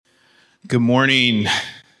Good morning.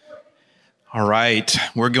 All right,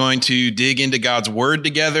 we're going to dig into God's Word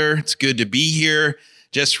together. It's good to be here.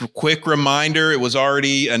 Just a quick reminder, it was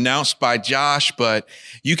already announced by Josh, but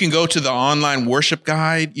you can go to the online worship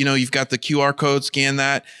guide. You know, you've got the QR code, scan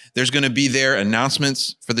that. There's going to be there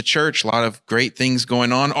announcements for the church, a lot of great things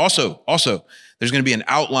going on. Also, there's going to be an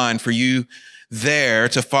outline for you there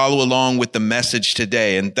to follow along with the message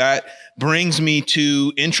today. And that brings me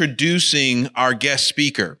to introducing our guest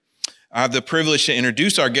speaker. I have the privilege to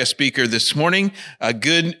introduce our guest speaker this morning, a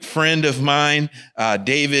good friend of mine,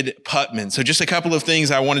 David Putman. So just a couple of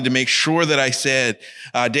things I wanted to make sure that I said.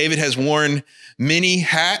 David has worn many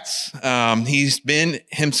hats. He's been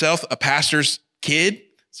himself a pastor's kid,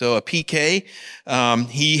 so a PK.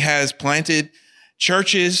 He has planted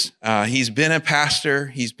churches. He's been a pastor.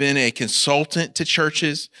 He's been a consultant to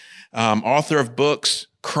churches, author of books,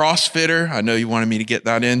 CrossFitter. I know you wanted me to get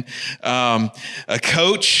that in. A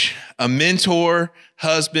coach, a mentor,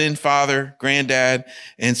 husband, father, granddad.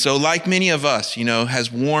 And so like many of us, you know,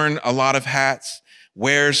 has worn a lot of hats,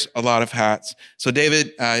 wears a lot of hats. So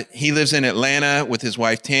David, he lives in Atlanta with his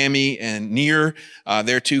wife, Tammy, and Near,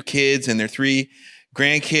 their 2 kids and their 3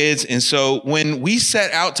 grandkids. And so when we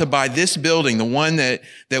set out to buy this building, the one that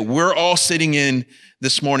we're all sitting in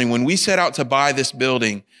this morning, when we set out to buy this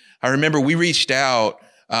building, I remember we reached out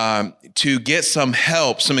to get some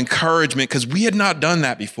help, some encouragement, because we had not done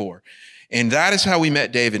that before. And that is how we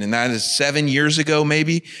met David. And that is 7 years ago,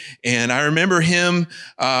 maybe. And I remember him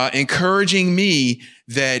encouraging me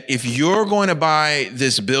that if you're going to buy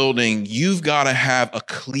this building, you've got to have a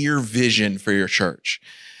clear vision for your church.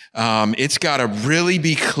 It's got to really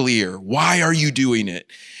be clear. Why are you doing it?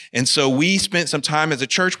 And so we spent some time as a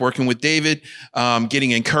church working with David,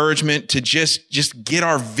 getting encouragement to just get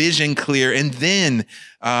our vision clear, and then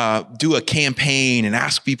do a campaign and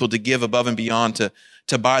ask people to give above and beyond to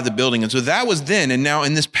buy the building. And so that was then. And now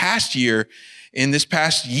in this past year,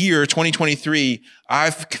 2023,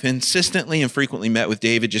 I've consistently and frequently met with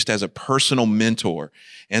David just as a personal mentor.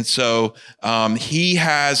 And so he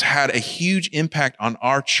has had a huge impact on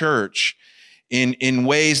our church in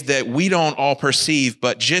ways that we don't all perceive,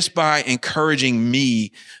 but just by encouraging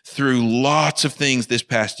me through lots of things this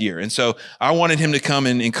past year. And so I wanted him to come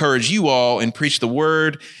and encourage you all and preach the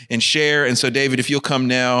word and share. And so David, if you'll come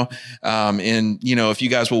now, and you know, if you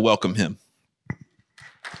guys will welcome him.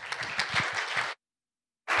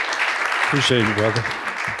 Appreciate it, brother.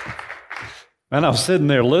 Man, I was sitting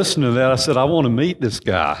there listening to that. I said, I want to meet this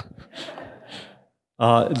guy.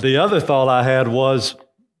 The other thought I had was,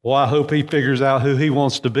 well, I hope he figures out who he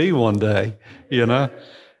wants to be one day, you know.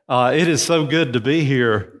 It is so good to be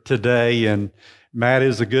here today, and Matt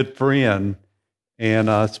is a good friend, and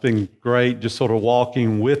it's been great just sort of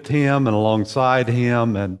walking with him and alongside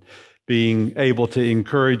him and being able to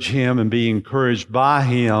encourage him and be encouraged by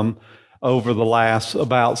him over the last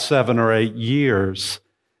about 7 or 8 years.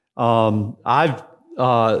 As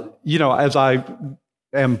I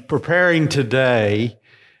am preparing today,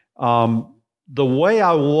 the way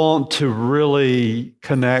I want to really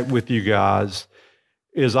connect with you guys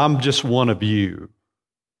is I'm just one of you.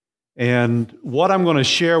 And what I'm going to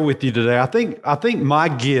share with you today, I think my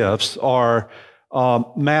gifts are,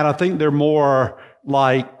 Matt, I think they're more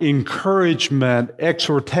like encouragement,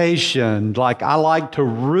 exhortation. Like I like to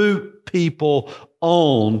root people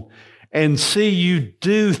on and see you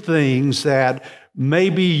do things that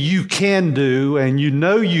maybe you can do and you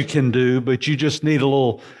know you can do, but you just need a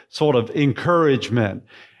little sort of encouragement.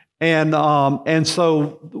 And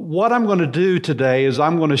so what I'm going to do today is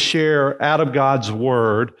I'm going to share out of God's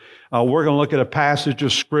Word. We're going to look at a passage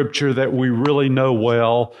of Scripture that we really know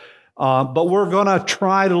well, but we're going to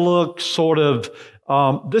try to look sort of,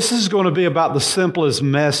 this is going to be about the simplest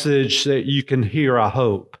message that you can hear, I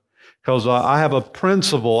hope. Because I have a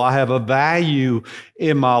principle, I have a value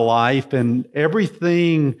in my life, and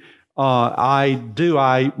everything I do,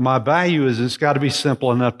 my value is it's got to be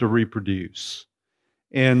simple enough to reproduce.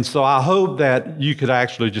 And so I hope that you could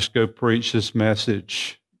actually just go preach this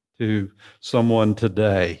message to someone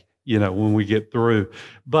today, you know, when we get through.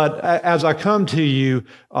 But as I come to you,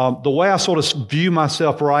 the way I sort of view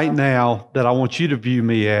myself right now that I want you to view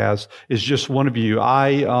me as is just one of you.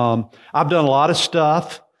 I've done a lot of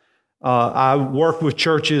stuff. I work with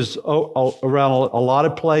churches around a lot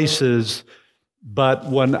of places, but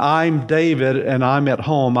when I'm David and I'm at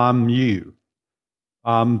home, I'm you.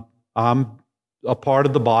 I'm a part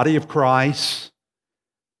of the body of Christ.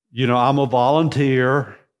 You know, I'm a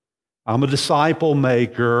volunteer. I'm a disciple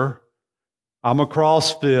maker. I'm a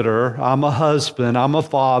CrossFitter. I'm a husband. I'm a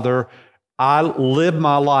father. I live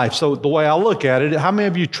my life. So the way I look at it, how many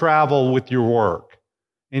of you travel with your work?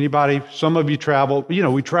 Anybody? Some of you travel,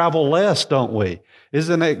 we travel less, don't we?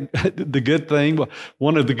 Isn't it the good thing?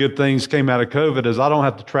 One of the good things came out of COVID is I don't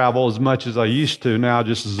have to travel as much as I used to. Now I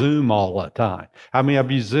just Zoom all the time. How many of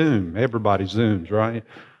you Zoom? Everybody Zooms, right?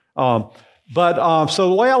 So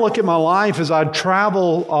the way I look at my life is I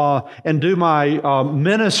travel and do my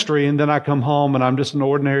ministry, and then I come home and I'm just an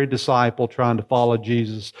ordinary disciple trying to follow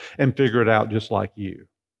Jesus and figure it out just like you.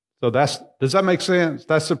 So does that make sense?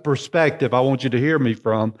 That's the perspective I want you to hear me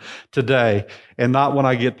from today, and not when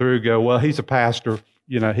I get through go, well, he's a pastor,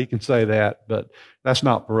 he can say that, but that's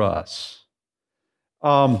not for us.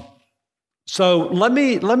 So let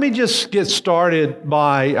me just get started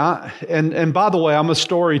by, and by the way, I'm a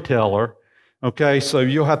storyteller. Okay, so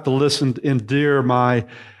you'll have to endure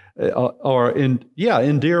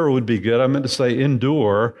would be good. I meant to say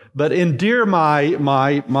endure, but endure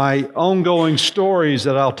my ongoing stories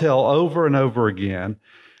that I'll tell over and over again.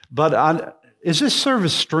 But is this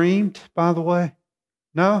service streamed, by the way?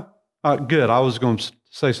 No? Good. I was going to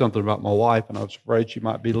say something about my wife, and I was afraid she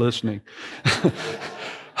might be listening.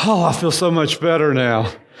 Oh, I feel so much better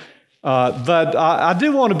now. But I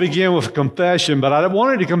do want to begin with a confession, but I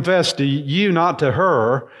wanted to confess to you, not to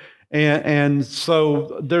her. And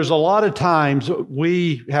so there's a lot of times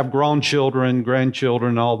we have grown children,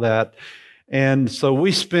 grandchildren, all that. And so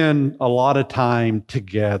we spend a lot of time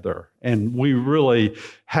together. And we really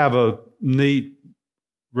have a neat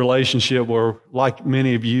relationship where, like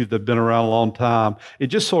many of you that have been around a long time, it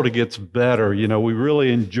just sort of gets better. We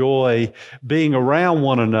really enjoy being around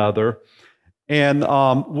one another. And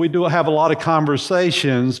we do have a lot of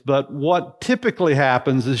conversations, but what typically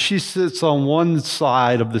happens is she sits on one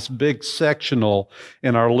side of this big sectional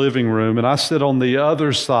in our living room, and I sit on the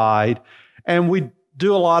other side, and we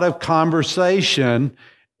do a lot of conversation.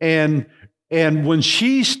 And when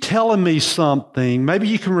she's telling me something, maybe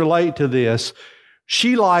you can relate to this,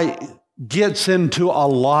 she gets into a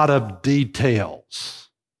lot of details.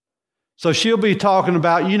 So she'll be talking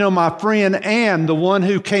about, my friend Ann, the one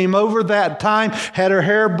who came over that time, had her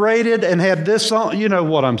hair braided and had this on. You know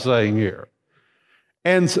what I'm saying here.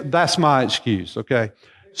 And that's my excuse, okay?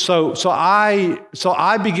 So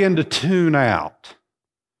I begin to tune out.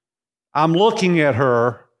 I'm looking at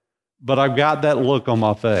her, but I've got that look on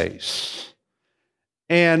my face.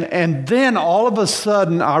 And then all of a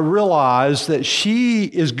sudden I realize that she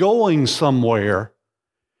is going somewhere.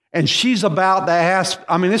 And she's about to ask,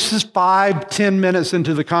 this is 5-10 minutes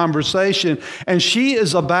into the conversation, and she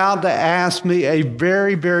is about to ask me a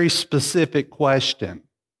very, very specific question.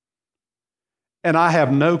 And I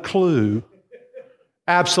have no clue,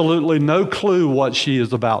 absolutely no clue what she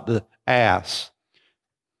is about to ask.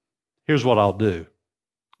 Here's what I'll do.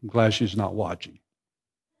 I'm glad she's not watching.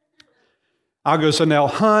 I'll go, so now,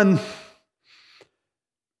 hon,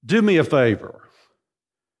 do me a favor.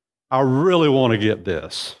 I really want to get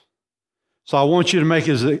this. So I want you to make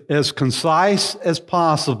it as concise as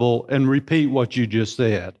possible and repeat what you just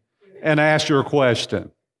said and ask your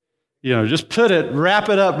question. Just wrap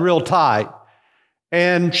it up real tight.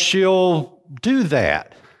 And she'll do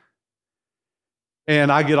that.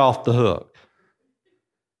 And I get off the hook.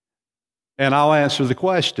 And I'll answer the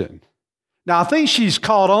question. Now, I think she's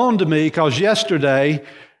caught on to me because yesterday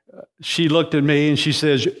she looked at me and she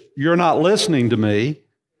says, "You're not listening to me."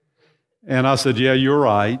 And I said, "Yeah, you're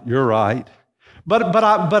right. You're right." But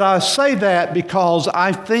I say that because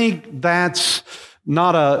I think that's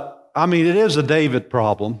it is a David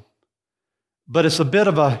problem, but it's a bit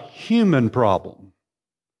of a human problem.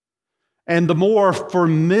 And the more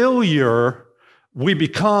familiar we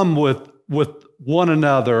become with one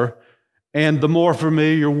another, and the more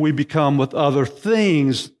familiar we become with other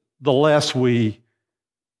things, the less we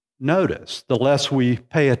notice, the less we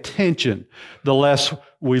pay attention, the less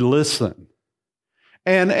we listen.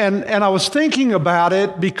 And I was thinking about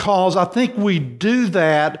it because I think we do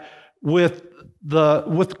that with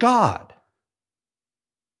God.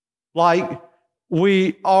 Like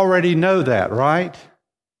we already know that, right?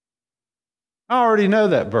 I already know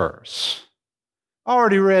that verse. I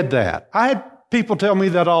already read that. I had people tell me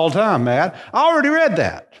that all the time, Matt. I already read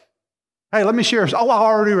that. Hey, let me share. Oh, I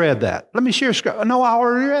already read that. Let me share. No, I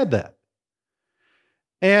already read that.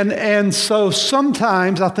 And so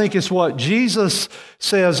sometimes I think it's what Jesus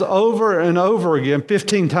says over and over again,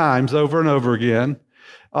 15 times over and over again,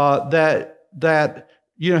 that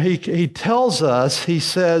he tells us, he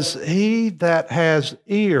says, he that has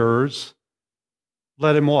ears,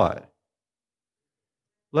 let him what?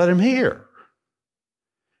 Let him hear.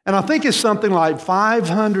 And I think it's something like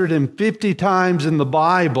 550 times in the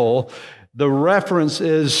Bible, the reference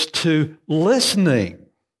is to listening.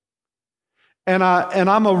 And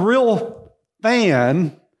I'm a real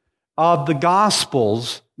fan of the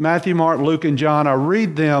Gospels, Matthew, Mark, Luke, and John, I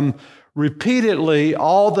read them repeatedly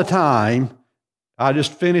all the time. I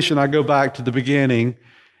just finish and I go back to the beginning.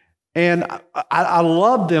 And I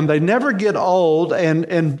love them. They never get old.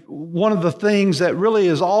 And one of the things that really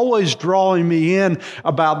is always drawing me in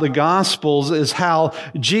about the Gospels is how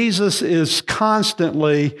Jesus is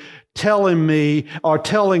constantly telling me or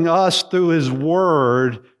telling us through His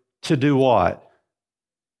Word to do what?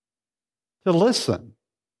 To listen.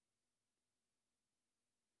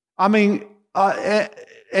 I mean,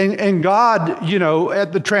 and God, you know,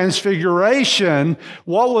 at the Transfiguration,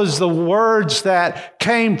 what was the words that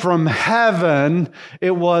came from heaven?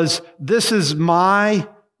 It was, "This is my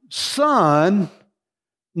Son."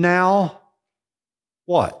 Now,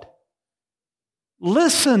 what?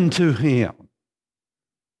 Listen to Him.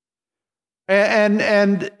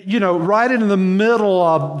 And you know, right in the middle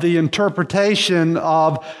of the interpretation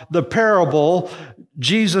of the parable,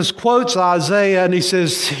 Jesus quotes Isaiah and He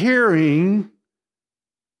says, "Hearing,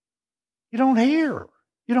 you don't hear,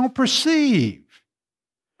 you don't perceive."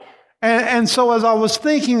 And so as I was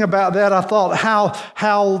thinking about that, I thought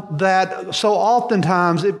how that so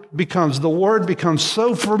oftentimes the word becomes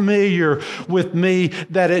so familiar with me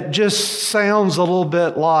that it just sounds a little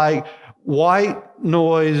bit like white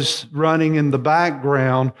noise running in the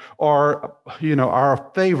background, or, you know,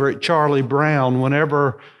 our favorite Charlie Brown,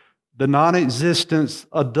 whenever the non-existent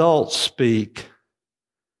adults speak.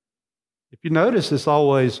 If you notice, it's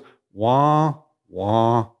always wah,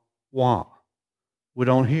 wah, wah. We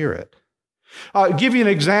don't hear it. I'll give you an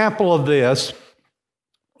example of this.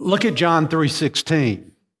 Look at John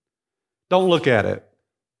 3:16. Don't look at it.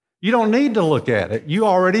 You don't need to look at it. You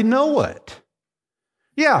already know it.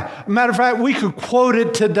 Yeah, matter of fact, we could quote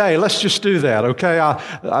it today. Let's just do that, okay?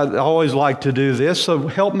 I always like to do this, so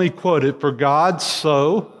help me quote it. "For God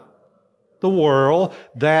so the world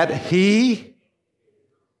that He,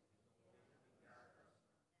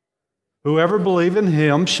 whoever believes in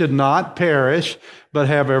Him should not perish, but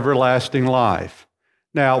have everlasting life."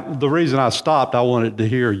 Now, the reason I stopped, I wanted to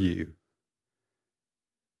hear you.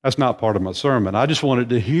 That's not part of my sermon. I just wanted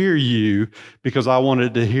to hear you because I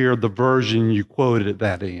wanted to hear the version you quoted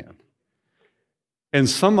that in. And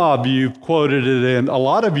some of you quoted it in, a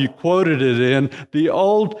lot of you quoted it in the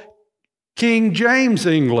old King James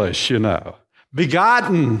English, you know.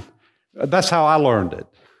 Begotten. That's how I learned it.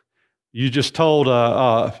 You just told,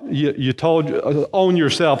 you told on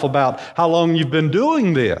yourself about how long you've been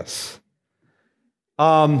doing this.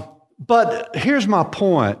 But here's my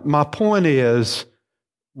point. My point is,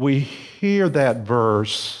 we hear that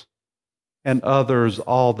verse and others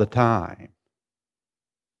all the time.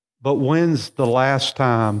 But when's the last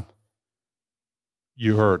time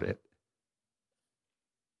you heard it?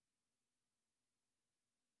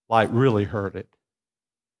 Like really heard it?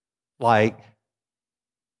 Like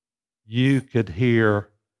you could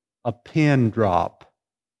hear a pin drop,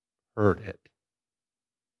 heard it.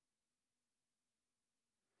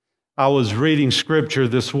 I was reading scripture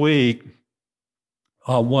this week,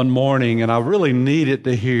 one morning, and I really needed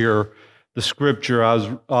to hear the scripture. I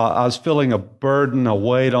was feeling a burden, a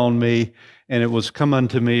weight on me, and it was, "Come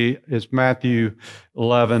unto me," it's Matthew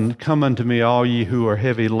 11, "Come unto me, all ye who are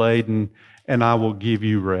heavy laden, and I will give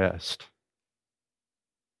you rest."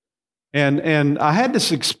 And I had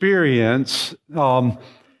this experience, and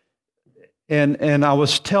I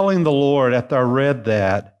was telling the Lord after I read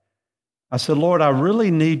that, I said, "Lord, I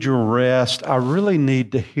really need your rest. I really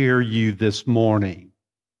need to hear you this morning.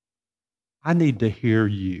 I need to hear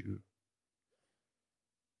you.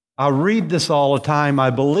 I read this all the time. I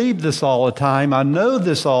believe this all the time. I know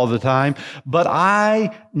this all the time, but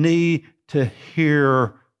I need to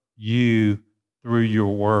hear you through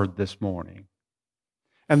your word this morning."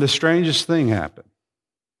 And the strangest thing happened.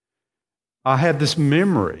 I had this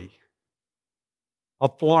memory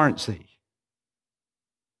of Florency.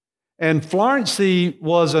 And Florency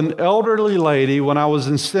was an elderly lady when I was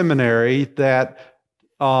in seminary that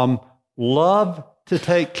loved to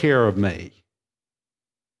take care of me.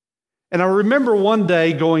 And I remember one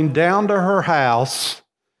day going down to her house.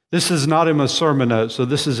 This is not in my sermon notes, so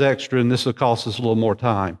this is extra, and this will cost us a little more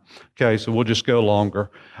time. Okay, so we'll just go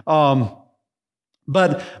longer.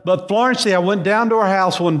 But Florency, I went down to her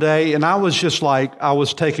house one day, and I was just like, I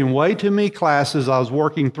was taking way too many classes. I was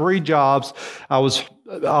working 3 jobs. I was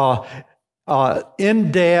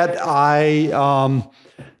in debt. I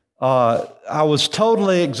was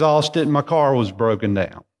totally exhausted, and my car was broken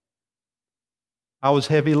down. I was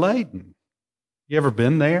heavy laden. You ever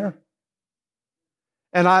been there?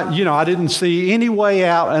 And I didn't see any way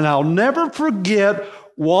out, and I'll never forget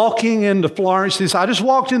walking into Florence's. I just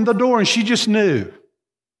walked in the door, and she just knew.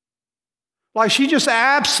 Like she just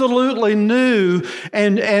absolutely knew,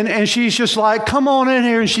 and she's just like, come on in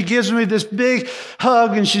here, and she gives me this big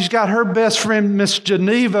hug, and she's got her best friend, Miss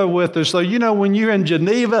Geneva, with her. So, you know, when you're in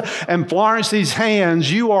Geneva and Florence's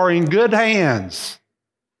hands, you are in good hands.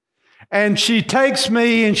 And she takes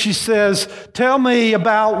me and she says, tell me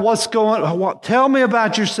about tell me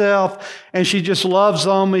about yourself. And she just loves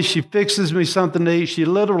on me. She fixes me something to eat. She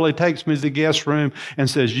literally takes me to the guest room and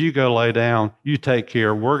says, you go lay down. You take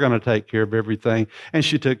care. We're going to take care of everything. And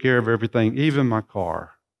she took care of everything, even my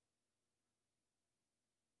car.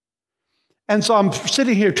 And so I'm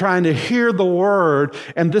sitting here trying to hear the word,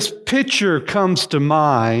 and this picture comes to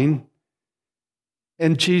mind.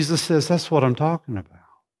 And Jesus says, that's what I'm talking about.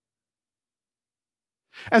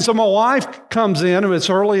 And so my wife comes in, and it's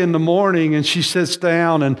early in the morning, and she sits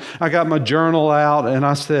down, and I got my journal out, and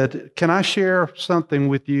I said, can I share something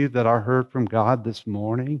with you that I heard from God this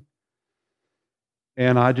morning?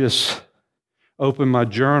 And I just opened my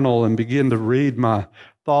journal and began to read my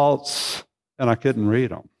thoughts, and I couldn't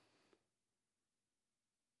read them.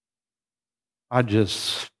 I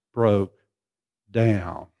just broke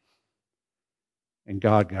down, and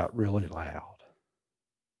God got really loud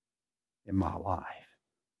in my life.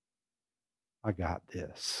 I got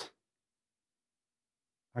this.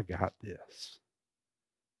 I got this.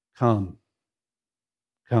 Come.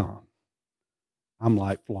 I'm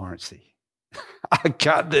like Florency. I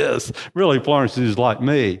got this. Really, Florency is like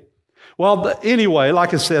me. Well, anyway,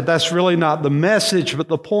 like I said, that's really not the message, but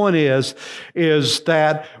the point is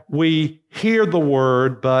that we hear the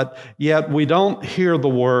word, but yet we don't hear the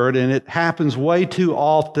word, and it happens way too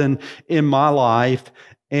often in my life.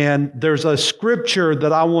 And there's a scripture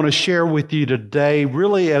that I want to share with you today,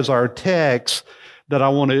 really as our text, that I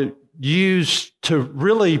want to use to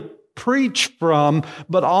really preach from,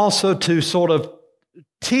 but also to sort of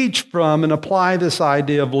teach from and apply this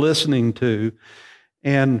idea of listening to.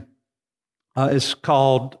 And it's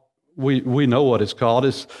called, we know what it's called.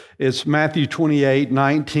 It's Matthew 28,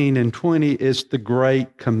 19 and 20. It's the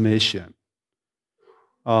Great Commission.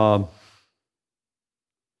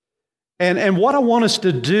 And what I want us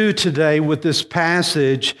to do today with this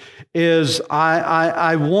passage is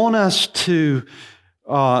I want us to,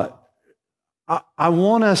 I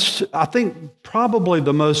think probably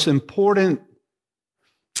the most important,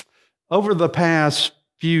 over the past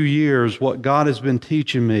few years, what God has been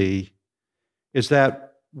teaching me is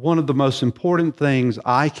that one of the most important things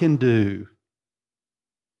I can do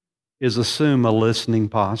is assume a listening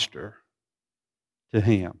posture to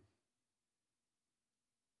Him.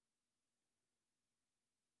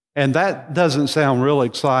 And that doesn't sound real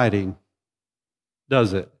exciting,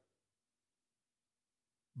 does it?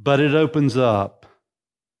 But it opens up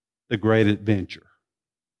the great adventure.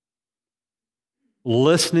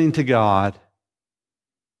 Listening to God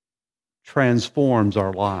transforms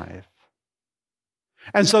our life.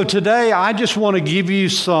 And so today, I just want to give you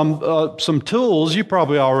some tools. You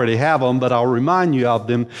probably already have them, but I'll remind you of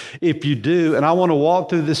them if you do. And I want to walk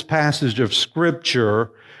through this passage of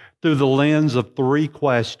Scripture through the lens of 3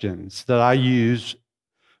 questions that I use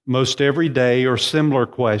most every day, or similar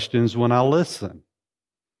questions when I listen,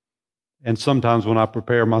 and sometimes when I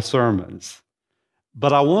prepare my sermons.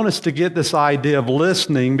 But I want us to get this idea of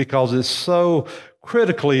listening because it's so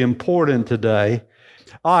critically important today.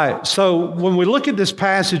 All right, so when we look at this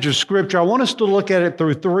passage of Scripture, I want us to look at it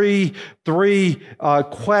through three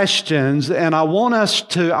questions, and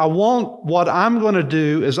what I'm going to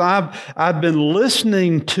do is I've been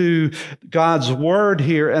listening to God's Word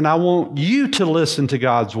here, and I want you to listen to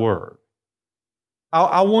God's Word.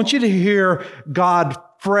 I want you to hear God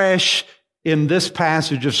fresh in this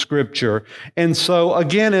passage of Scripture. And so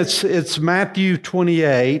again, it's Matthew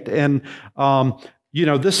 28, and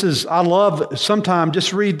I love, sometimes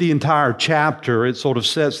just read the entire chapter. It sort of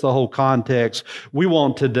sets the whole context we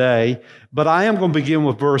want today. But I am going to begin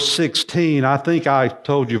with verse 16. I think I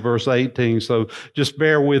told you verse 18, so just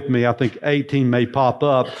bear with me. I think 18 may pop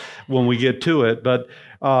up when we get to it. But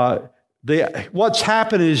what's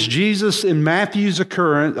happened is Jesus, in Matthew's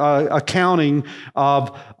accounting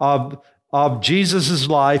of Jesus'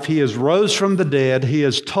 life, He has rose from the dead. He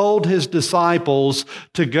has told His disciples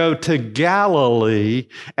to go to Galilee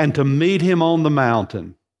and to meet Him on the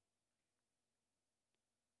mountain.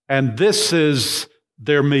 And this is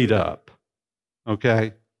their meetup,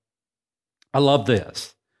 okay? I love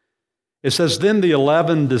this. It says, then the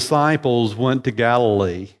 11 disciples went to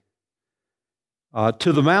Galilee,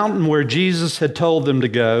 to the mountain where Jesus had told them to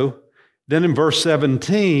go. Then in verse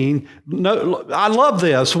 17, I love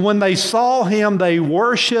this. When they saw Him, they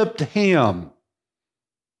worshiped Him.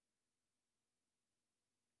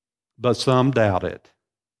 But some doubted.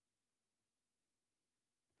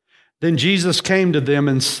 Then Jesus came to them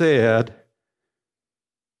and said,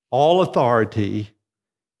 "All authority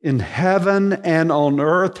in heaven and on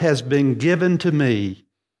earth has been given to me.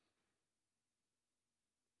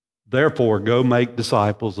 Therefore, go make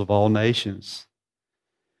disciples of all nations,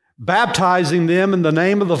 baptizing them in the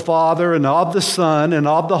name of the Father and of the Son and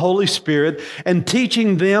of the Holy Spirit, and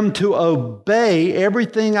teaching them to obey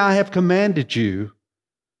everything I have commanded you."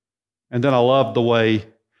 And then I love the way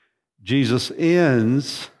Jesus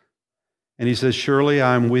ends, and he says, "Surely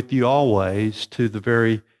I am with you always to the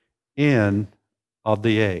very end of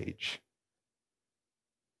the age."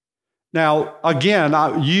 Now, again,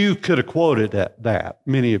 you could have quoted that,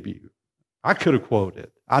 many of you. I could have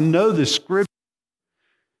quoted. I know the scripture.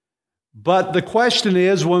 But the question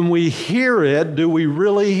is, when we hear it, do we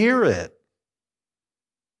really hear it?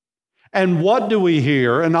 And what do we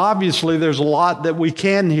hear? And obviously, there's a lot that we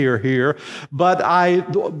can hear here. But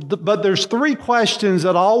there's three questions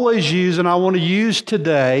that I always use, and I want to use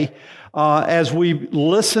today as we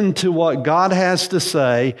listen to what God has to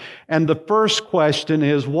say. And the first question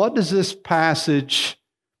is, what does this passage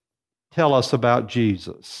tell us about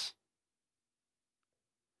Jesus?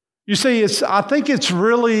 You see, I think it's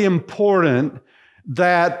really important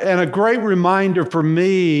that, and a great reminder for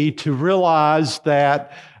me to realize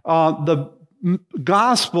that the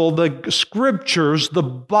gospel, the scriptures, the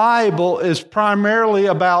Bible is primarily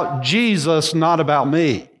about Jesus, not about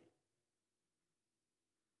me.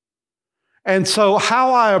 And so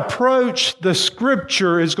how I approach the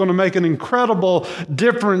scripture is going to make an incredible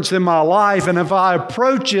difference in my life. And if I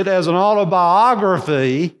approach it as an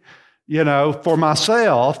autobiography, for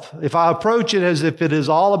myself, if I approach it as if it is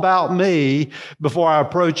all about me before I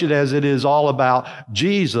approach it as it is all about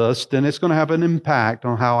Jesus, then it's going to have an impact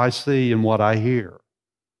on how I see and what I hear.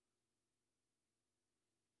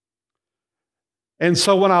 And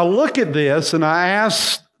so when I look at this and I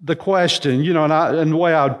ask the question, and the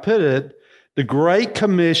way I would put it, the Great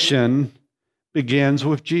Commission begins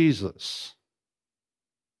with Jesus.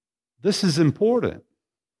 This is important.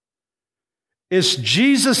 It's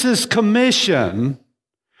Jesus' commission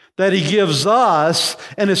that he gives us,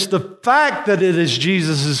 and it's the fact that it is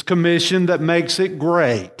Jesus' commission that makes it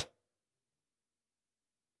great.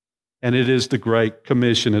 And it is the Great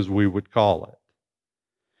Commission, as we would call it.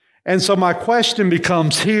 And so my question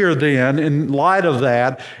becomes here then, in light of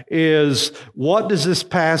that, is what does this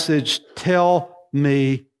passage tell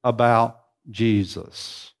me about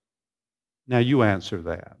Jesus? Now you answer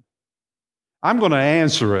that. I'm going to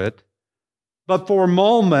answer it. But for a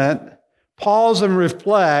moment, pause and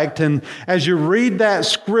reflect. And as you read that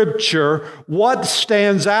scripture, what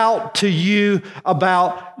stands out to you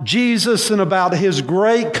about Jesus and about his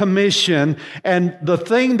great commission? And the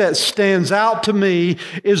thing that stands out to me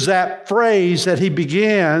is that phrase that he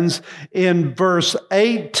begins in verse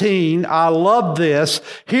 18. I love this.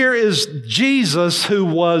 Here is Jesus who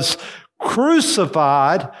was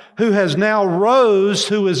crucified, who has now rose,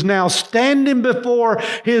 who is now standing before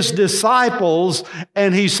his disciples,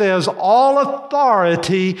 and he says, "All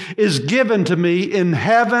authority is given to me in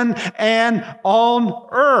heaven and on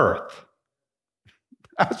earth."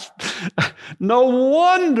 No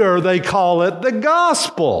wonder they call it the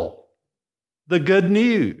gospel, the good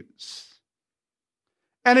news.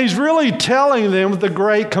 And he's really telling them with the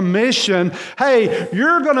Great Commission, hey,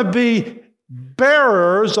 you're going to be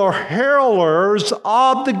bearers or heralders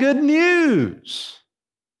of the good news,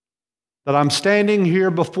 that I'm standing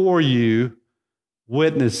here before you,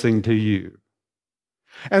 witnessing to you.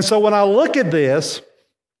 And so when I look at this,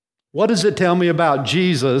 what does it tell me about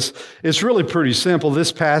Jesus? It's really pretty simple.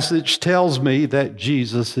 This passage tells me that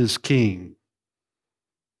Jesus is King.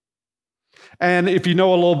 And if you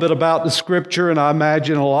know a little bit about the scripture, and I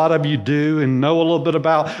imagine a lot of you do, and know a little bit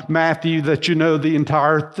about Matthew, that you know the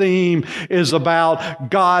entire theme is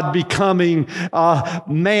about God becoming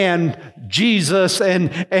man, Jesus,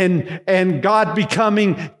 and God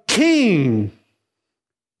becoming King,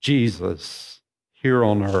 Jesus, here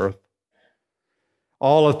on earth.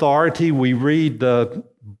 All authority, we read the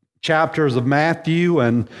chapters of Matthew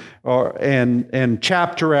and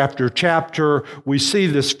chapter after chapter, we see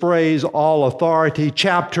this phrase, all authority,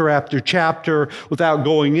 chapter after chapter. Without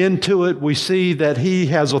going into it, we see that he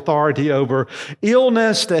has authority over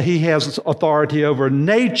illness, that he has authority over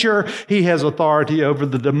nature, he has authority over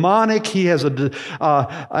the demonic, he has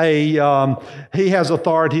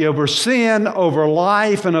authority over sin, over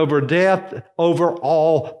life, and over death, over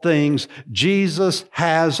all things. Jesus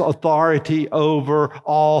has authority over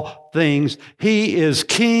all things. He is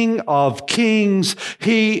King of kings.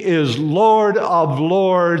 He is Lord of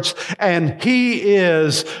lords. And he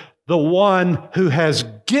is the one who has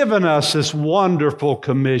given us this wonderful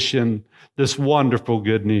commission, this wonderful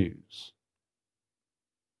good news.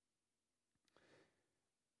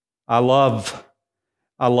 I love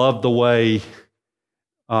the way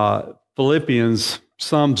Philippians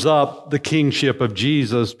sums up the kingship of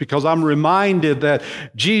Jesus, because I'm reminded that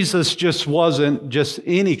Jesus just wasn't just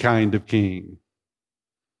any kind of king.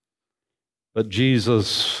 But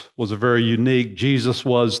Jesus was a very unique. Jesus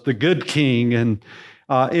was the good king. And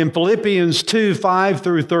in Philippians 2, 5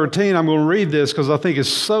 through 13, I'm going to read this because I think it's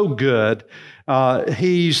so good.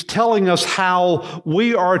 He's telling us how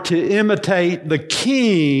we are to imitate the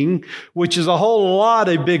king, which is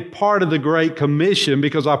a big part of the Great Commission,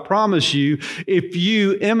 because I promise you, if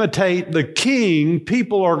you imitate the king,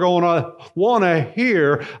 people are going to want to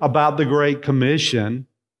hear about the Great Commission.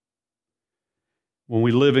 When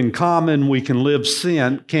we live in common, we can live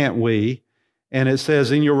sent, can't we? And it says,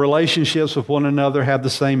 in your relationships with one another, have the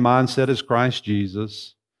same mindset as Christ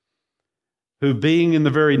Jesus, who being in the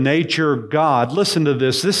very nature of God, listen to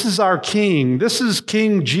this, this is our King, this is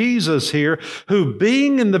King Jesus here, who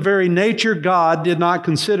being in the very nature of God did not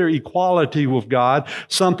consider equality with God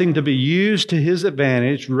something to be used to his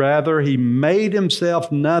advantage. Rather, he made himself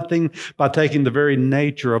nothing by taking the very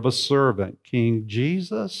nature of a servant. King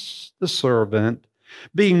Jesus, the servant,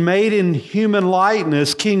 being made in human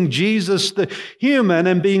likeness, King Jesus the human,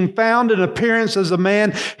 and being found in appearance as a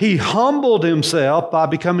man, he humbled himself by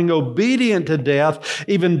becoming obedient to death,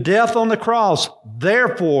 even death on the cross.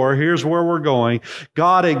 Therefore, here's where we're going,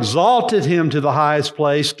 God exalted him to the highest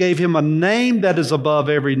place, gave him a name that is above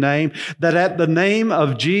every name, that at the name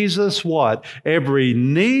of Jesus, what? Every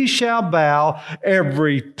knee shall bow,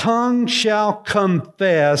 every tongue shall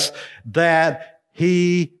confess that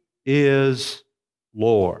he is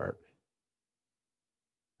Lord.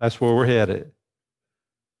 That's where we're headed.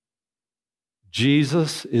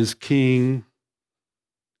 Jesus is King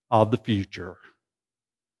of the future.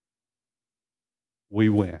 We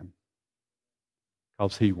win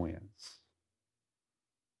because he wins.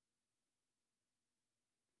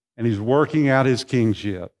 And he's working out his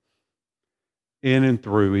kingship in and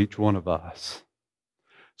through each one of us.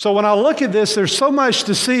 So when I look at this, there's so much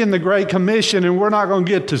to see in the Great Commission, and we're not going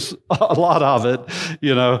to get to a lot of it,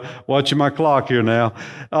 watching my clock here now.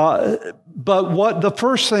 But what the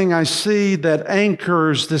first thing I see that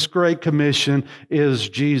anchors this Great Commission is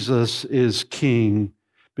Jesus is King,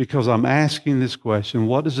 because I'm asking this question,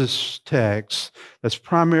 what does this text that's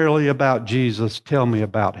primarily about Jesus tell me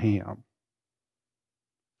about him?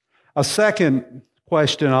 A second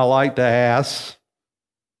question I like to ask,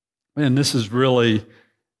 and this is really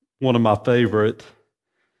one of my favorite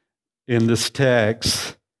in this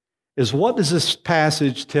text, is what does this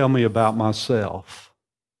passage tell me about myself?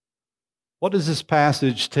 What does this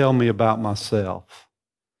passage tell me about myself?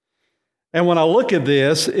 And when I look at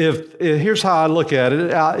this, here's how I look at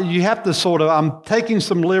it. You have to I'm taking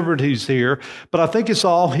some liberties here, but I think it's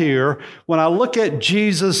all here. When I look at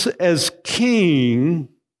Jesus as King,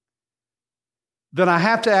 then I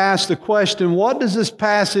have to ask the question, what does this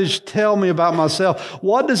passage tell me about myself?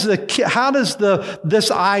 How does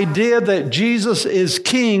this idea that Jesus is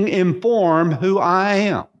King inform who I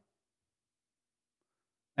am?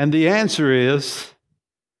 And the answer is,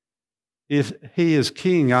 if he is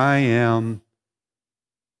King, I am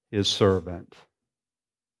his servant.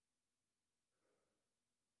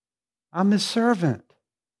 I'm his servant.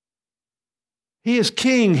 He is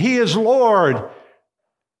King. He is Lord.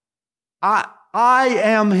 I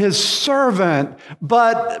am his servant,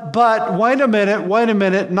 but wait a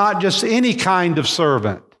minute, not just any kind of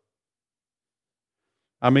servant.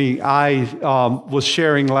 I mean, I was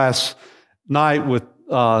sharing last night with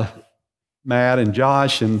Matt and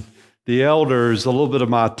Josh and the elders a little bit of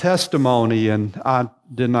my testimony, and I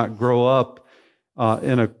did not grow up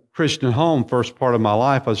in a Christian home. First part of my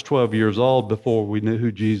life, I was 12 years old before we knew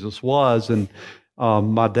who Jesus was, and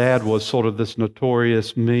my dad was sort of this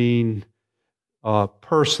notorious, mean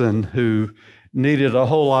person who needed a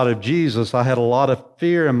whole lot of Jesus. I had a lot of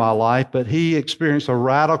fear in my life, but he experienced a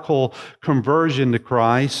radical conversion to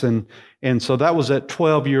Christ, and so that was at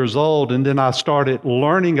 12 years old. And then I started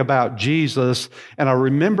learning about Jesus, and I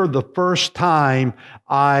remember the first time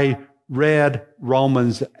I read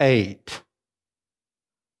Romans 8,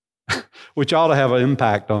 which ought to have an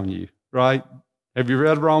impact on you, right? Have you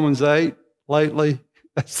read Romans 8 lately?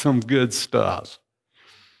 That's some good stuff.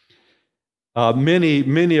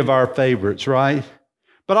 Many of our favorites, right?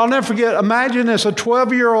 But I'll never forget, imagine this, a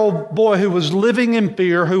 12-year-old boy who was living in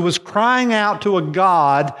fear, who was crying out to a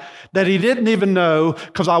God that he didn't even know,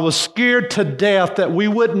 because I was scared to death that we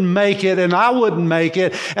wouldn't make it and I wouldn't make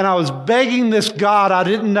it. And I was begging this God I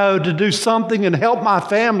didn't know to do something and help my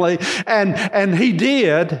family. And he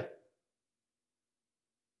did.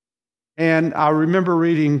 And I remember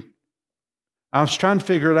I was trying to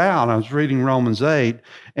figure it out. I was reading Romans 8,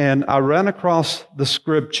 and I ran across the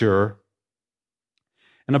scripture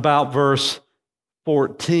in about verse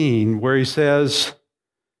 14, where he says,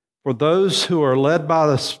 "For those who are led by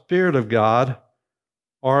the Spirit of God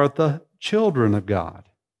are the children of God."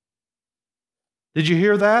 Did you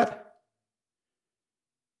hear that?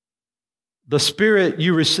 The Spirit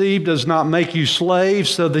you received does not make you slaves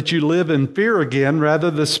so that you live in fear again. Rather,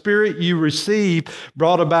 the Spirit you received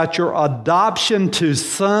brought about your adoption to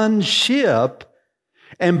sonship,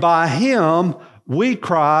 and by Him we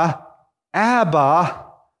cry, "Abba,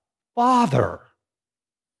 Father."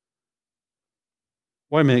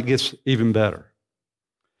 Wait a minute, it gets even better.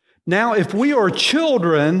 Now, if we are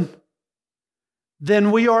children,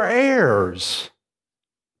 then we are heirs.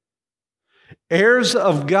 Heirs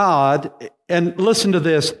of God, and listen to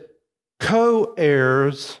this,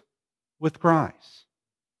 co-heirs with Christ.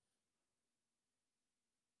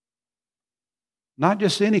 Not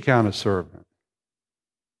just any kind of servant.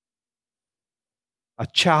 A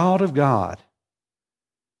child of God.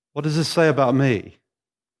 What does this say about me?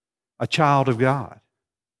 A child of God.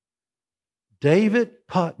 David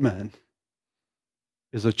Putman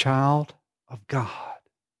is a child of God.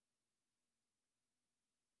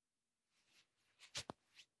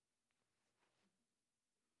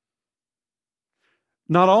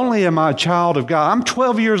 Not only am I a child of God, I'm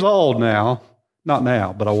 12 years old now. Not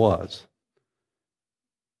now, but I was.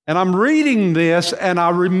 And I'm reading this, and I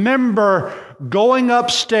remember going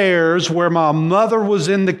upstairs where my mother was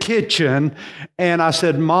in the kitchen, and I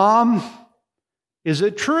said, "Mom, is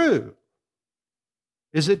it true?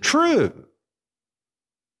 Is it true?"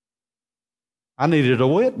 I needed a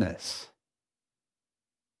witness.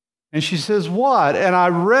 And she says, "What?" And I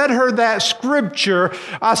read her that scripture.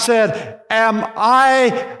 I said, "Am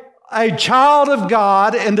I a child of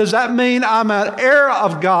God? And does that mean I'm an heir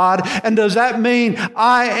of God? And does that mean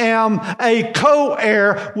I am a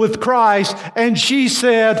co-heir with Christ?" And she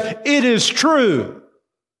said, "It is true."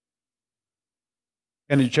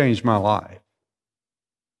 And it changed my life.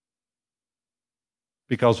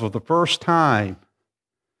 Because for the first time,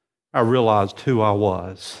 I realized who I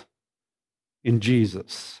was in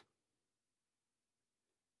Jesus.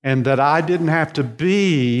 And that I didn't have to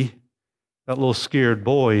be that little scared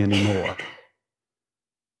boy anymore,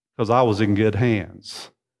 because I was in good hands.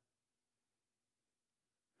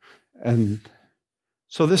 And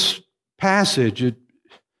so this passage, in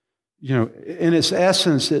its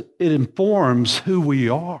essence, it informs who we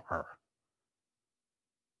are.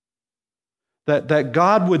 That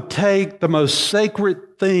God would take the most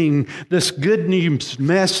sacred thing, this good news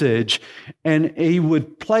message, and He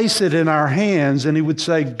would place it in our hands, and He would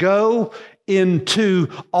say, "Go into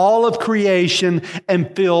all of creation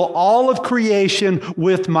and fill all of creation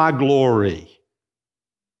with my glory."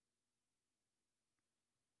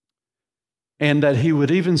 And that He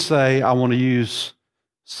would even say, "I want to use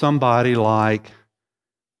somebody like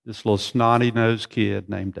this little snotty-nosed kid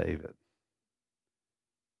named David."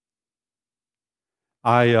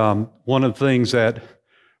 One of the things that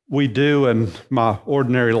we do in my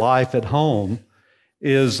ordinary life at home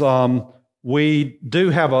is we do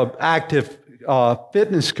have an active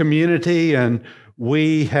fitness community, and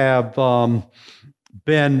we have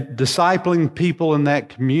been discipling people in that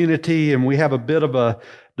community, and we have a bit of a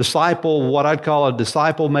what I'd call a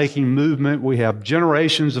disciple-making movement. We have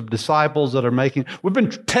generations of disciples that are we've been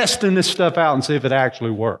testing this stuff out and see if it actually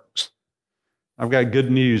works. I've got good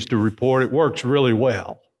news to report. It works really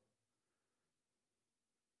well.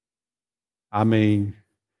 I mean,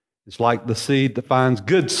 it's like the seed that finds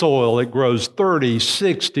good soil. It grows 30,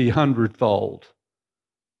 60, 100-fold.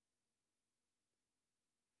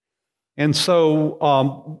 And so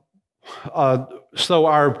our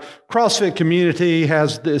CrossFit community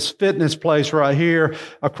has this fitness place right here.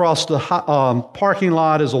 Across the parking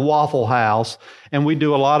lot is a Waffle House, and we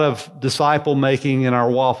do a lot of disciple making in our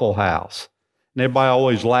Waffle House. And everybody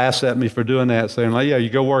always laughs at me for doing that, saying, "Yeah, you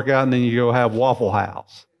go work out and then you go have Waffle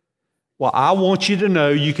House." Well, I want you to know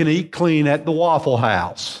you can eat clean at the Waffle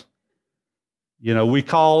House. We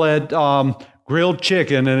call it grilled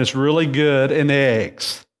chicken, and it's really good, and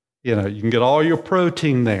eggs. You can get all your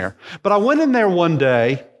protein there. But I went in there one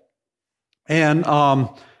day, and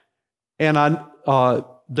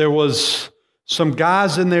there was some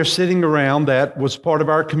guys in there sitting around that was part of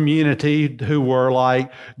our community who were like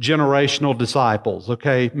generational disciples,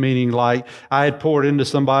 okay? Meaning like I had poured into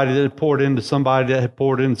somebody that had poured into somebody that had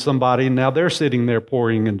poured into somebody, and now they're sitting there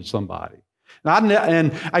pouring into somebody.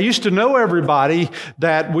 And I used to know everybody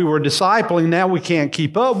that we were discipling. Now we can't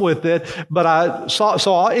keep up with it. But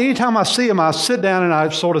so anytime I see them, I sit down and I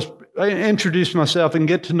sort of introduce myself and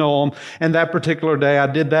get to know them. And that particular day, I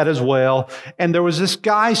did that as well. And there was this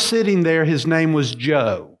guy sitting there. His name was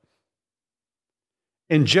Joe.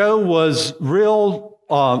 And Joe was real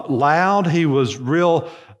loud. He was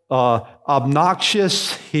real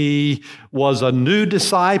obnoxious. He was a new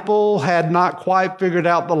disciple, had not quite figured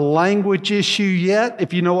out the language issue yet,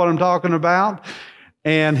 if you know what I'm talking about.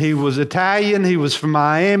 And he was Italian. He was from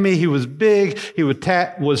Miami. He was big. He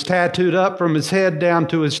was tattooed up from his head down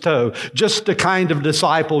to his toe. Just the kind of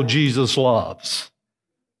disciple Jesus loves.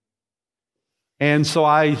 And so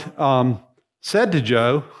I said to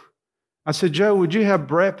Joe, I said, Joe, would you have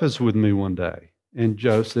breakfast with me one day? And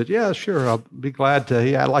Joe said, yeah, sure, I'll be glad to.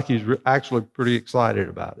 He acted like he's actually pretty excited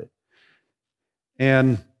about it.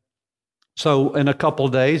 And so in a couple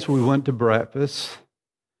of days, we went to breakfast,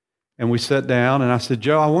 and we sat down, and I said,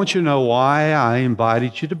 Joe, I want you to know why I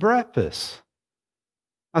invited you to breakfast.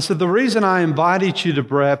 I said, the reason I invited you to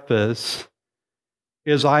breakfast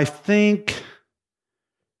is I think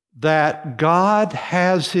that God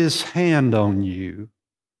has His hand on you,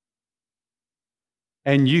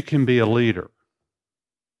 and you can be a leader.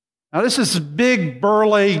 Now, this is a big,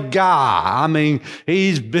 burly guy. I mean,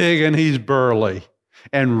 he's big and he's burly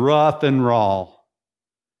and rough and raw.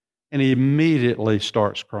 And he immediately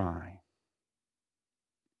starts crying.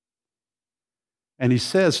 And he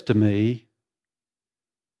says to me,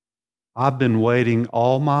 I've been waiting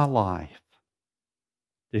all my life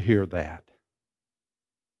to hear that.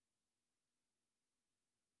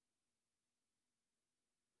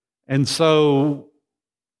 And so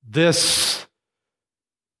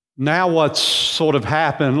now what's sort of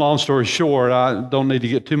happened, long story short, I don't need to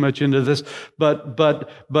get too much into this,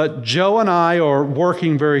 but Joe and I are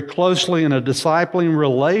working very closely in a discipling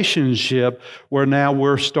relationship where now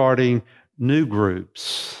we're starting new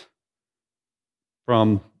groups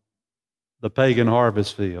from the pagan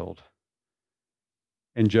harvest field,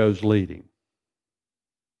 and Joe's leading.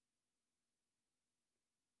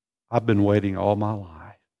 I've been waiting all my life.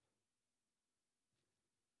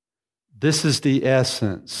 This is the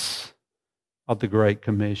essence of the Great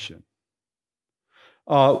Commission.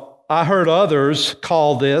 I heard others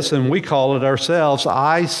call this, and we call it ourselves,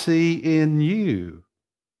 I see in you.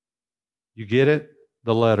 You get it?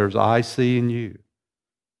 The letters, I see in you.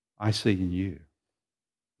 I see in you.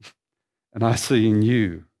 And I see in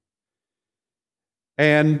you.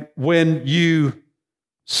 And when you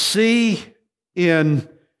see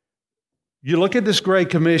you look at this Great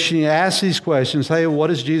Commission, you ask these questions, hey, what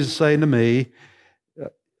is Jesus saying to me?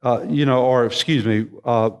 What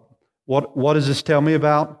does this tell me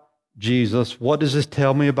about Jesus? What does this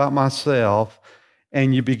tell me about myself?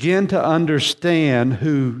 And you begin to understand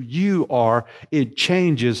who you are, it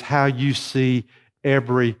changes how you see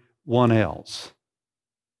everyone else.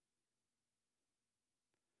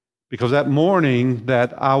 Because that morning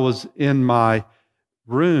that I was in my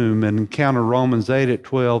room and encountered Romans 8 at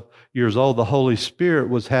 12 years old, the Holy Spirit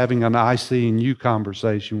was having an I see in you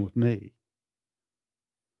conversation with me.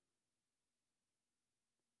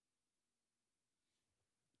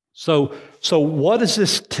 So what does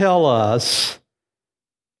this tell us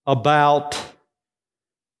about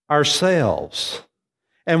ourselves?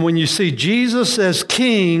 And when you see Jesus as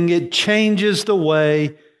King, it changes the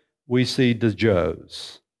way we see the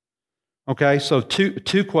Joes. Okay, so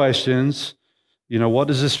two questions. What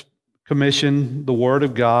does this commission, the Word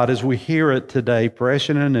of God, as we hear it today, fresh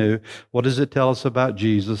and anew, what does it tell us about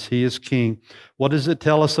Jesus? He is King. What does it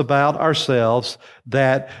tell us about ourselves?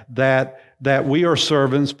 That we are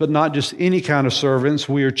servants, but not just any kind of servants.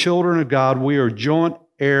 We are children of God. We are joint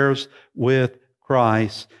heirs with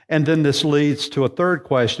Christ. And then this leads to a third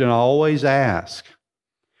question I always ask.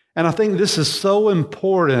 And I think this is so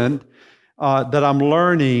important that I'm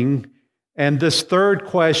learning. And this third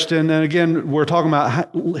question, and again, we're talking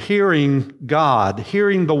about hearing God,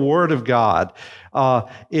 hearing the Word of God,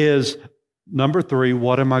 is number 3,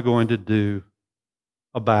 what am I going to do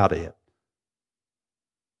about it?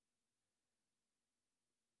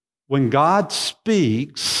 When God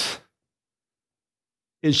speaks,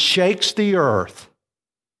 it shakes the earth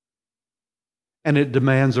and it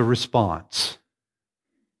demands a response.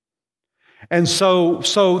 And so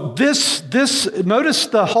this notice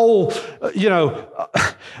the whole,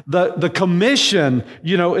 the commission,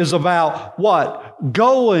 is about what?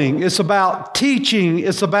 Going. It's about teaching.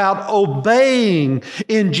 It's about obeying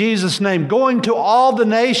in Jesus' name. Going to all the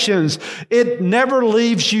nations. It never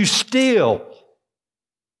leaves you still.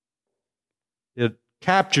 It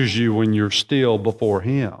captures you when you're still before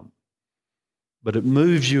Him. But it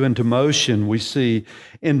moves you into motion, we see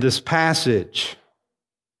in this passage.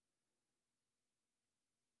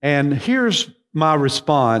 And here's my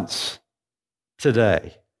response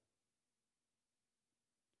today.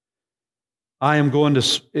 I am going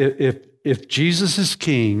to, if Jesus is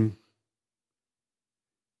King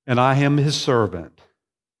and I am His servant,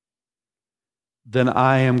 then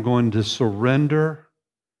I am going to surrender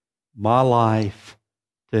my life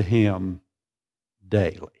to Him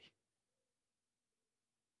daily.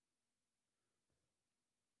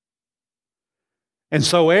 And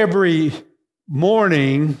so every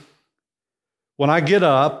morning when I get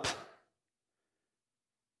up,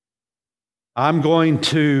 I'm going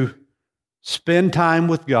to spend time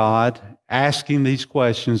with God asking these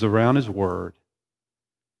questions around His Word.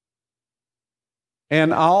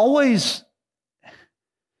 And I always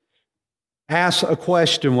ask a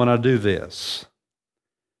question when I do this.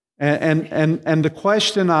 And the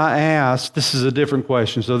question I ask, this is a different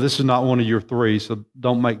question, so this is not one of your three, so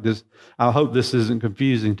don't make this, I hope this isn't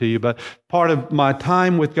confusing to you, but part of my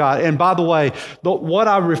time with God, and by the way,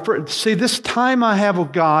 this time I have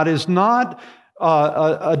with God is not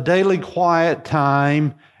a daily quiet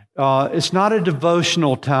time, it's not a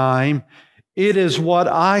devotional time, it is what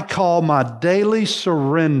I call my daily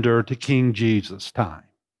surrender to King Jesus time.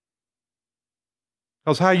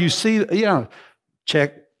 Because how you see,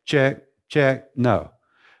 check, no.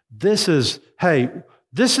 This is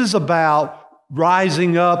about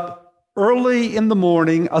rising up early in the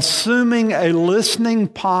morning, assuming a listening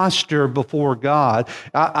posture before God.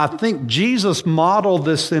 I think Jesus modeled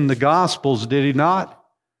this in the Gospels, did He not?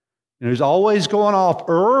 And He's always going off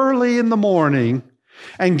early in the morning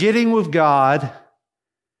and getting with God.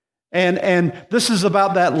 And this is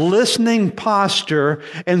about that listening posture.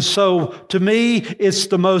 And so to me, it's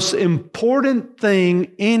the most important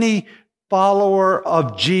thing any follower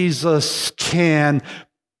of Jesus can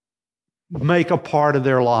make a part of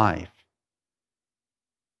their life.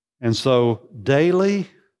 And so daily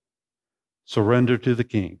surrender to the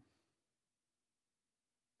King.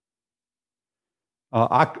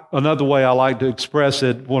 Another way I like to express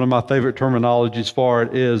it, one of my favorite terminologies for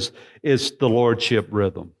it is the lordship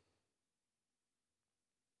rhythm.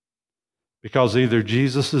 Because either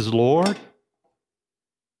Jesus is Lord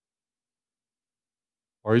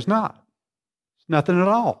or He's not. It's nothing at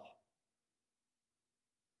all.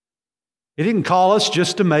 He didn't call us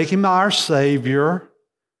just to make Him our Savior,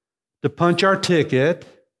 to punch our ticket.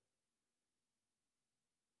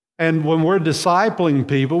 And when we're discipling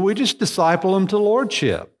people, we just disciple them to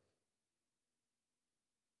lordship.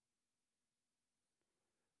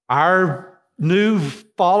 Our new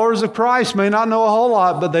followers of Christ may not know a whole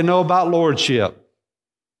lot, but they know about lordship.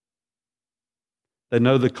 They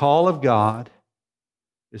know the call of God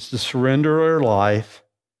is to surrender their life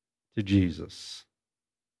to Jesus.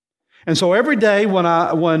 And so every day when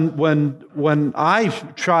I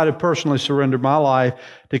try to personally surrender my life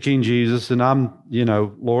to King Jesus, and I'm,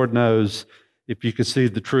 Lord knows, if you could see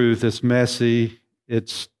the truth, it's messy,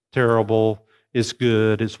 it's terrible, it's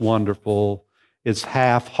good, it's wonderful, it's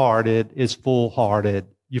half-hearted, it's full-hearted.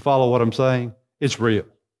 You follow what I'm saying? It's real.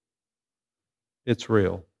 It's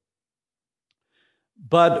real.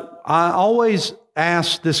 But I always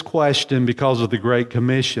ask this question because of the Great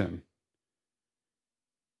Commission.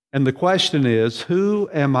 And the question is, who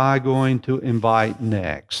am I going to invite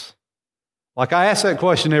next? Like, I ask that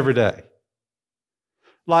question every day.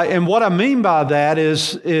 And what I mean by that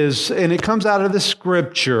is, and it comes out of the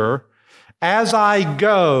Scripture, as I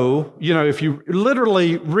go, if you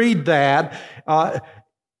literally read that,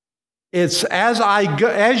 it's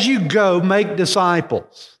as you go, make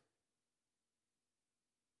disciples.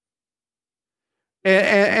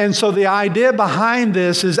 And so the idea behind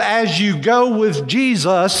this is as you go with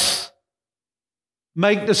Jesus,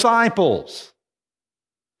 make disciples.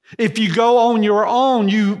 If you go on your own,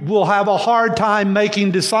 you will have a hard time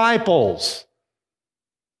making disciples.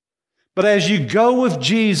 But as you go with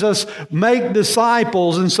Jesus, make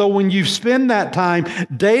disciples. And so when you spend that time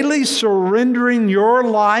daily surrendering your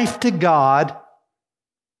life to God,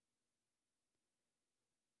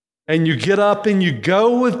 and you get up and you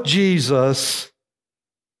go with Jesus,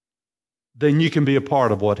 then you can be a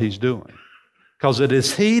part of what He's doing. Because it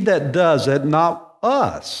is He that does it, not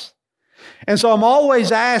us. And so I'm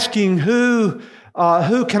always asking who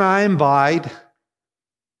can I invite?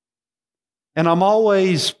 And I'm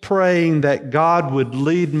always praying that God would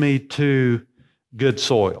lead me to good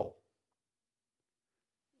soil.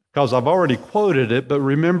 Because I've already quoted it, but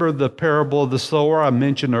remember the parable of the sower I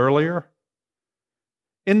mentioned earlier?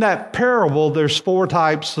 In that parable, there's 4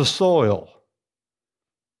 types of soil.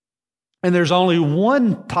 And there's only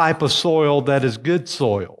one type of soil that is good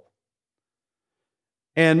soil.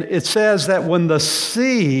 And it says that when the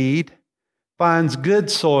seed finds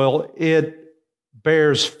good soil, it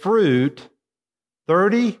bears fruit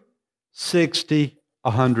 30, 60,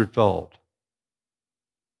 100-fold.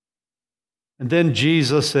 And then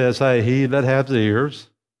Jesus says, hey, he that has ears,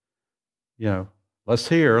 let's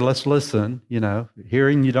hear, let's listen,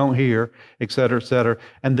 hearing you don't hear, et cetera, et cetera.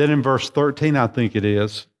 And then in verse 13, I think it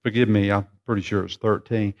is, forgive me, I'm pretty sure it's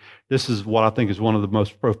 13. This is what I think is one of the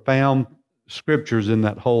most profound scriptures in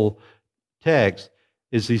that whole text,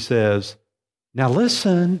 is he says, now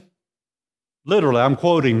listen. Literally, I'm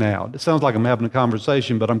quoting now. It sounds like I'm having a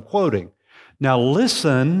conversation, but I'm quoting. Now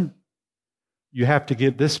listen, you have to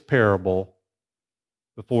get this parable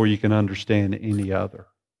before you can understand any other.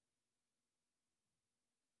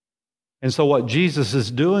 And so what Jesus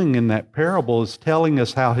is doing in that parable is telling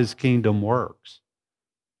us how his kingdom works,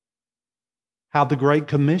 how the Great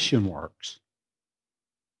Commission works.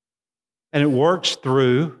 And it works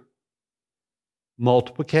through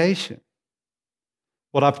multiplication.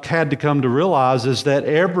 What I've had to come to realize is that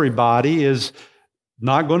everybody is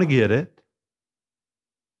not going to get it.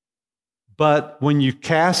 But when you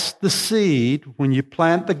cast the seed, when you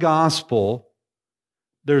plant the gospel,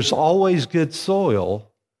 there's always good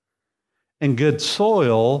soil. And good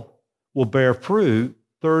soil will bear fruit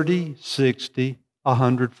 30, 60,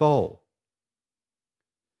 100-fold.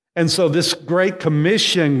 And so this Great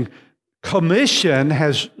Commission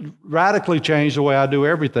has radically changed the way I do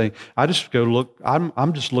everything. I just go look,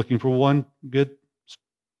 I'm just looking for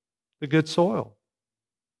the good soil.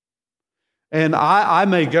 And I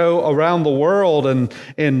may go around the world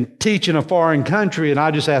and teach in a foreign country, and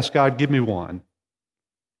I just ask God, give me one.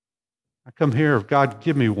 I come here, God,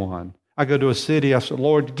 give me one. I go to a city, I say,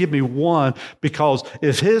 Lord, give me one, because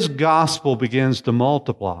if his gospel begins to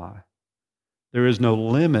multiply, there is no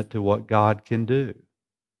limit to what God can do.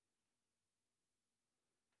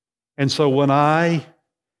 And so when I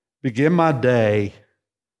begin my day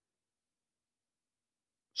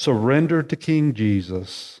surrendered to King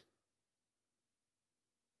Jesus,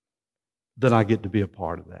 then I get to be a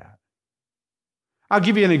part of that. I'll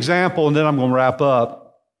give you an example, and then I'm going to wrap up.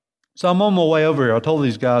 So I'm on my way over here. I told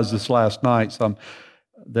these guys this last night, so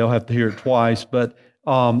they'll have to hear it twice. But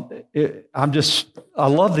I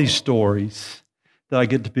love these stories that I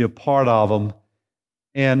get to be a part of them.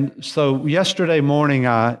 And so yesterday morning,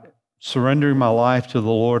 I surrendering my life to the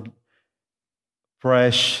Lord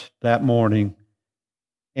fresh that morning.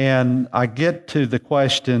 And I get to the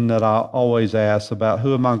question that I always ask about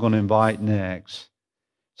who am I going to invite next.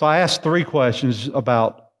 So I asked 3 questions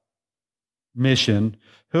about mission.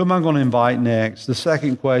 Who am I going to invite next? The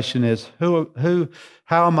second question is what needs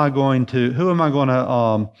am I going to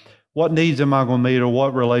meet, or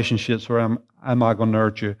what relationships am I going to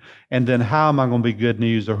nurture? And then how am I going to be good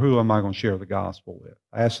news, or who am I going to share the gospel with?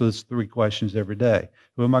 I ask those 3 questions every day.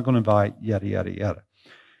 Who am I going to invite? Yada, yada, yada.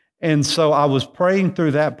 And so I was praying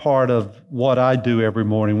through that part of what I do every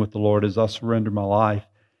morning with the Lord as I surrender my life.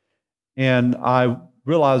 And I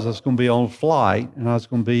realized I was going to be on a flight, and I was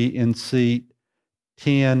going to be in seat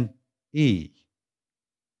 10E.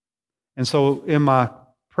 And so in my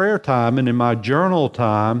prayer time and in my journal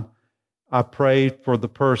time, I prayed for the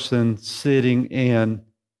person sitting in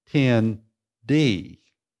 10D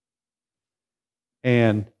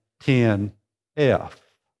and 10F.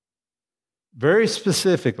 Very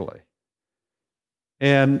specifically.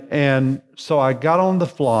 And so I got on the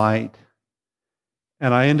flight,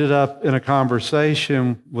 and I ended up in a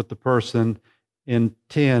conversation with the person in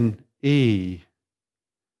 10E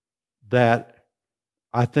that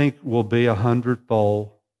I think will be a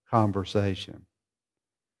 100-fold conversation.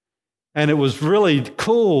 And it was really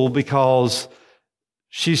cool because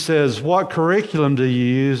she says, what curriculum do you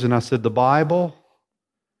use? And I said, the Bible.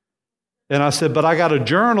 And I said, but I got a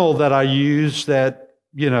journal that I use that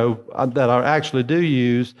I actually do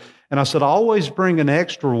use. And I said, I always bring an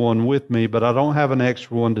extra one with me, but I don't have an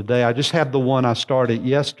extra one today. I just have the one I started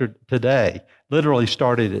today. Literally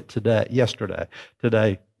started it yesterday.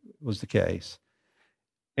 Today was the case.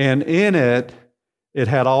 And in it, it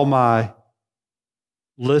had all my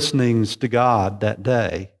listenings to God that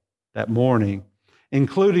day, that morning,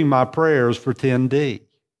 including my prayers for 10D.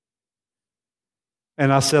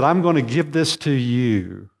 And I said, I'm going to give this to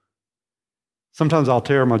you. Sometimes I'll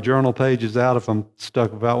tear my journal pages out if I'm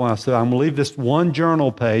stuck about one. I said, I'm going to leave this one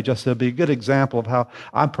journal page. I said, it'll be a good example of how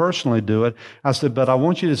I personally do it. I said, but I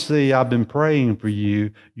want you to see I've been praying for you,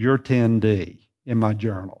 your 10D in my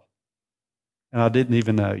journal. And I didn't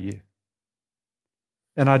even know you.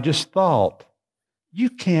 And I just thought, you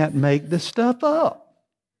can't make this stuff up.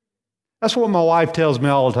 That's what my wife tells me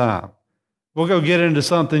all the time. We'll go get into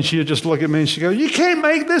something, she'll just look at me and she'll go, you can't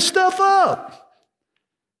make this stuff up.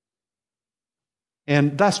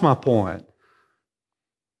 And that's my point.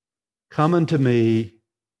 Come unto me,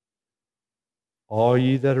 all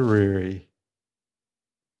ye that are weary,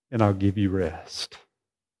 and I'll give you rest.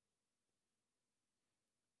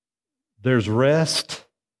 There's rest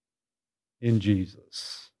in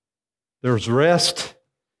Jesus. There's rest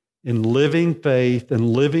in living faith and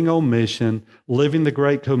living on mission, living the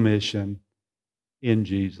Great Commission in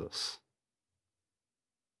Jesus.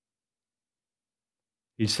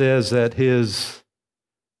 He says that his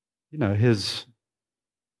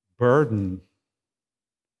burden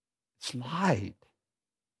is light.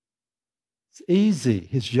 It's easy.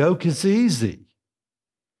 His yoke is easy.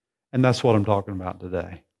 And that's what I'm talking about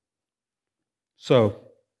today. So,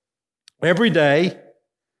 every day,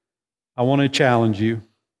 I want to challenge you.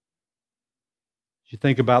 As you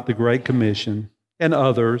think about the Great Commission and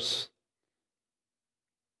others,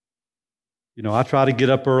 I try to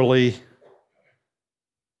get up early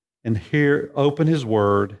and open His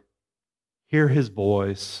Word, hear His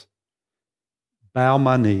voice, bow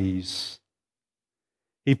my knees.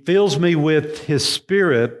 He fills me with His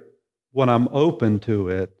Spirit when I'm open to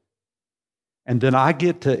it, and then I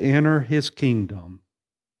get to enter His kingdom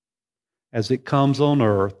as it comes on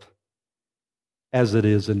earth as it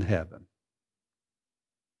is in heaven.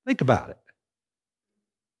 Think about it.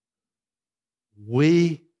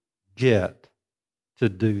 We get to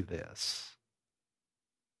do this.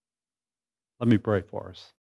 Let me pray for us.